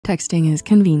texting is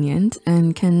convenient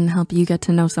and can help you get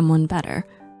to know someone better,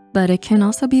 but it can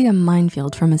also be a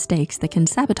minefield for mistakes that can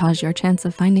sabotage your chance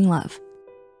of finding love.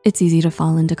 It's easy to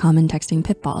fall into common texting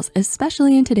pitfalls,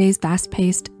 especially in today's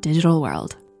fast-paced digital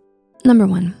world. Number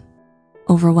 1,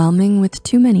 overwhelming with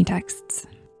too many texts.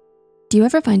 Do you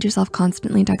ever find yourself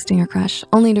constantly texting your crush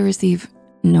only to receive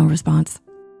no response?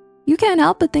 You can't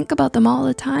help but think about them all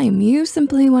the time. You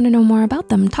simply wanna know more about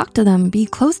them, talk to them, be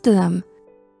close to them.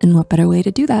 And what better way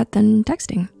to do that than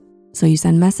texting? So you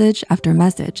send message after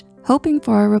message, hoping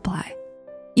for a reply.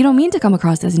 You don't mean to come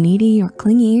across as needy or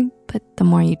clingy, but the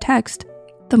more you text,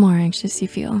 the more anxious you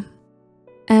feel.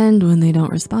 And when they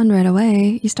don't respond right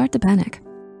away, you start to panic.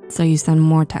 So you send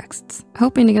more texts,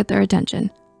 hoping to get their attention.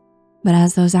 But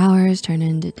as those hours turn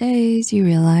into days, you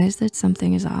realize that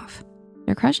something is off.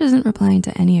 Your crush isn't replying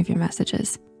to any of your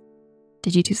messages.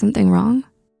 Did you do something wrong?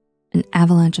 An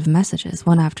avalanche of messages,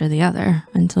 one after the other,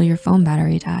 until your phone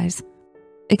battery dies.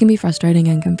 It can be frustrating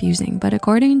and confusing, but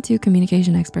according to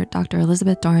communication expert Dr.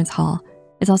 Elizabeth Dorrance-Hall,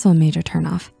 it's also a major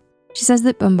turnoff. She says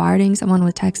that bombarding someone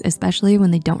with text, especially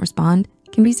when they don't respond,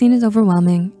 can be seen as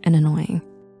overwhelming and annoying,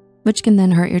 which can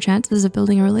then hurt your chances of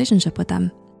building a relationship with them.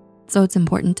 So it's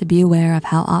important to be aware of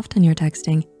how often you're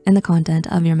texting and the content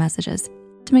of your messages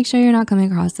to make sure you're not coming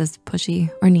across as pushy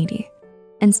or needy.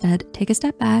 Instead, take a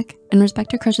step back and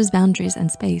respect your crush's boundaries and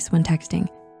space when texting.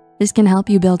 This can help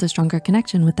you build a stronger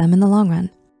connection with them in the long run.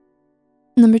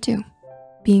 Number 2,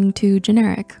 being too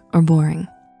generic or boring.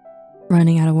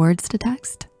 Running out of words to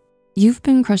text. You've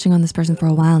been crushing on this person for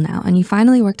a while now, and you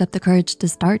finally worked up the courage to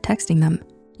start texting them.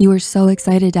 You were so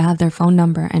excited to have their phone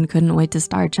number and couldn't wait to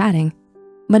start chatting.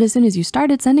 But as soon as you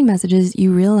started sending messages,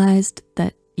 you realized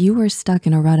that you were stuck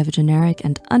in a rut of generic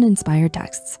and uninspired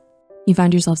texts. You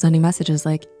found yourself sending messages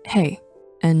like, hey,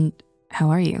 and how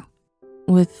are you?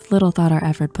 With little thought or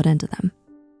effort put into them.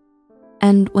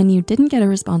 And when you didn't get a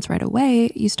response right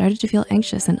away, you started to feel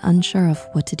anxious and unsure of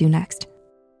what to do next.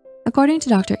 According to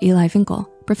Dr. Eli Finkel,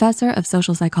 professor of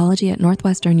social psychology at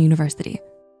Northwestern University,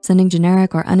 sending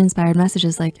generic or uninspired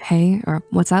messages like, hey, or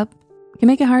what's up, can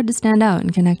make it hard to stand out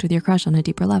and connect with your crush on a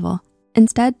deeper level.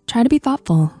 Instead, try to be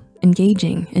thoughtful,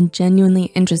 engaging, and genuinely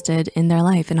interested in their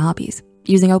life and hobbies.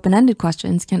 Using open-ended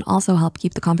questions can also help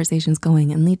keep the conversations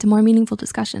going and lead to more meaningful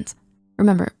discussions.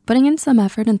 Remember, putting in some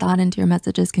effort and thought into your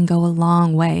messages can go a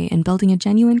long way in building a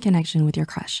genuine connection with your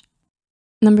crush.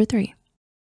 Number 3,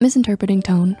 misinterpreting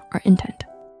tone or intent.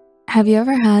 Have you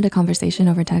ever had a conversation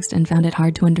over text and found it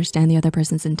hard to understand the other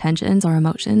person's intentions or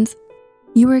emotions?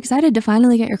 You were excited to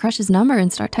finally get your crush's number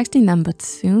and start texting them, but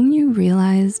soon you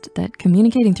realized that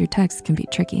communicating through text can be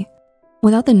tricky.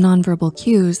 Without the nonverbal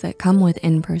cues that come with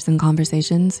in-person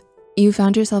conversations, you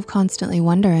found yourself constantly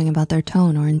wondering about their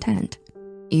tone or intent.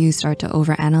 You start to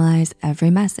overanalyze every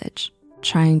message,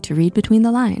 trying to read between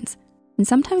the lines, and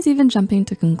sometimes even jumping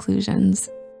to conclusions.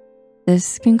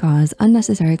 This can cause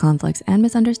unnecessary conflicts and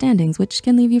misunderstandings, which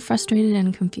can leave you frustrated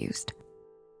and confused.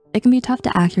 It can be tough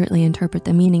to accurately interpret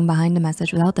the meaning behind a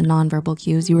message without the nonverbal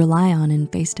cues you rely on in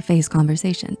face-to-face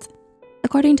conversations.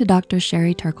 According to Dr.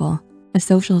 Sherry Turkle, a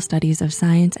social studies of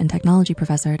science and technology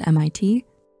professor at MIT,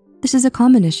 this is a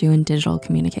common issue in digital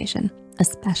communication,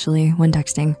 especially when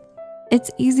texting. It's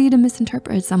easy to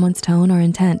misinterpret someone's tone or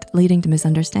intent, leading to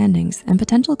misunderstandings and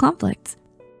potential conflicts.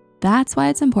 That's why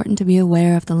it's important to be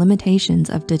aware of the limitations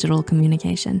of digital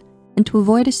communication and to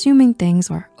avoid assuming things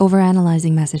or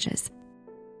overanalyzing messages.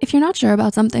 If you're not sure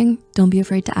about something, don't be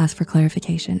afraid to ask for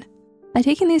clarification. By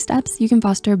taking these steps, you can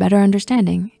foster better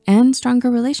understanding and stronger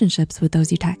relationships with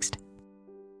those you text.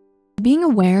 Being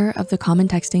aware of the common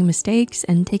texting mistakes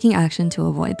and taking action to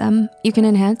avoid them, you can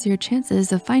enhance your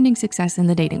chances of finding success in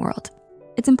the dating world.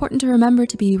 It's important to remember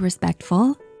to be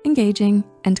respectful, engaging,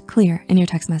 and clear in your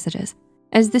text messages,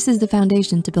 as this is the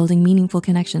foundation to building meaningful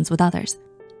connections with others.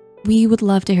 We would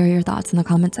love to hear your thoughts in the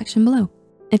comment section below.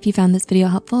 If you found this video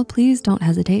helpful, please don't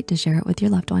hesitate to share it with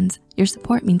your loved ones. Your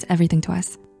support means everything to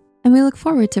us, and we look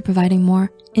forward to providing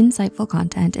more insightful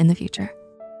content in the future.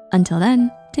 Until then,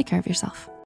 take care of yourself.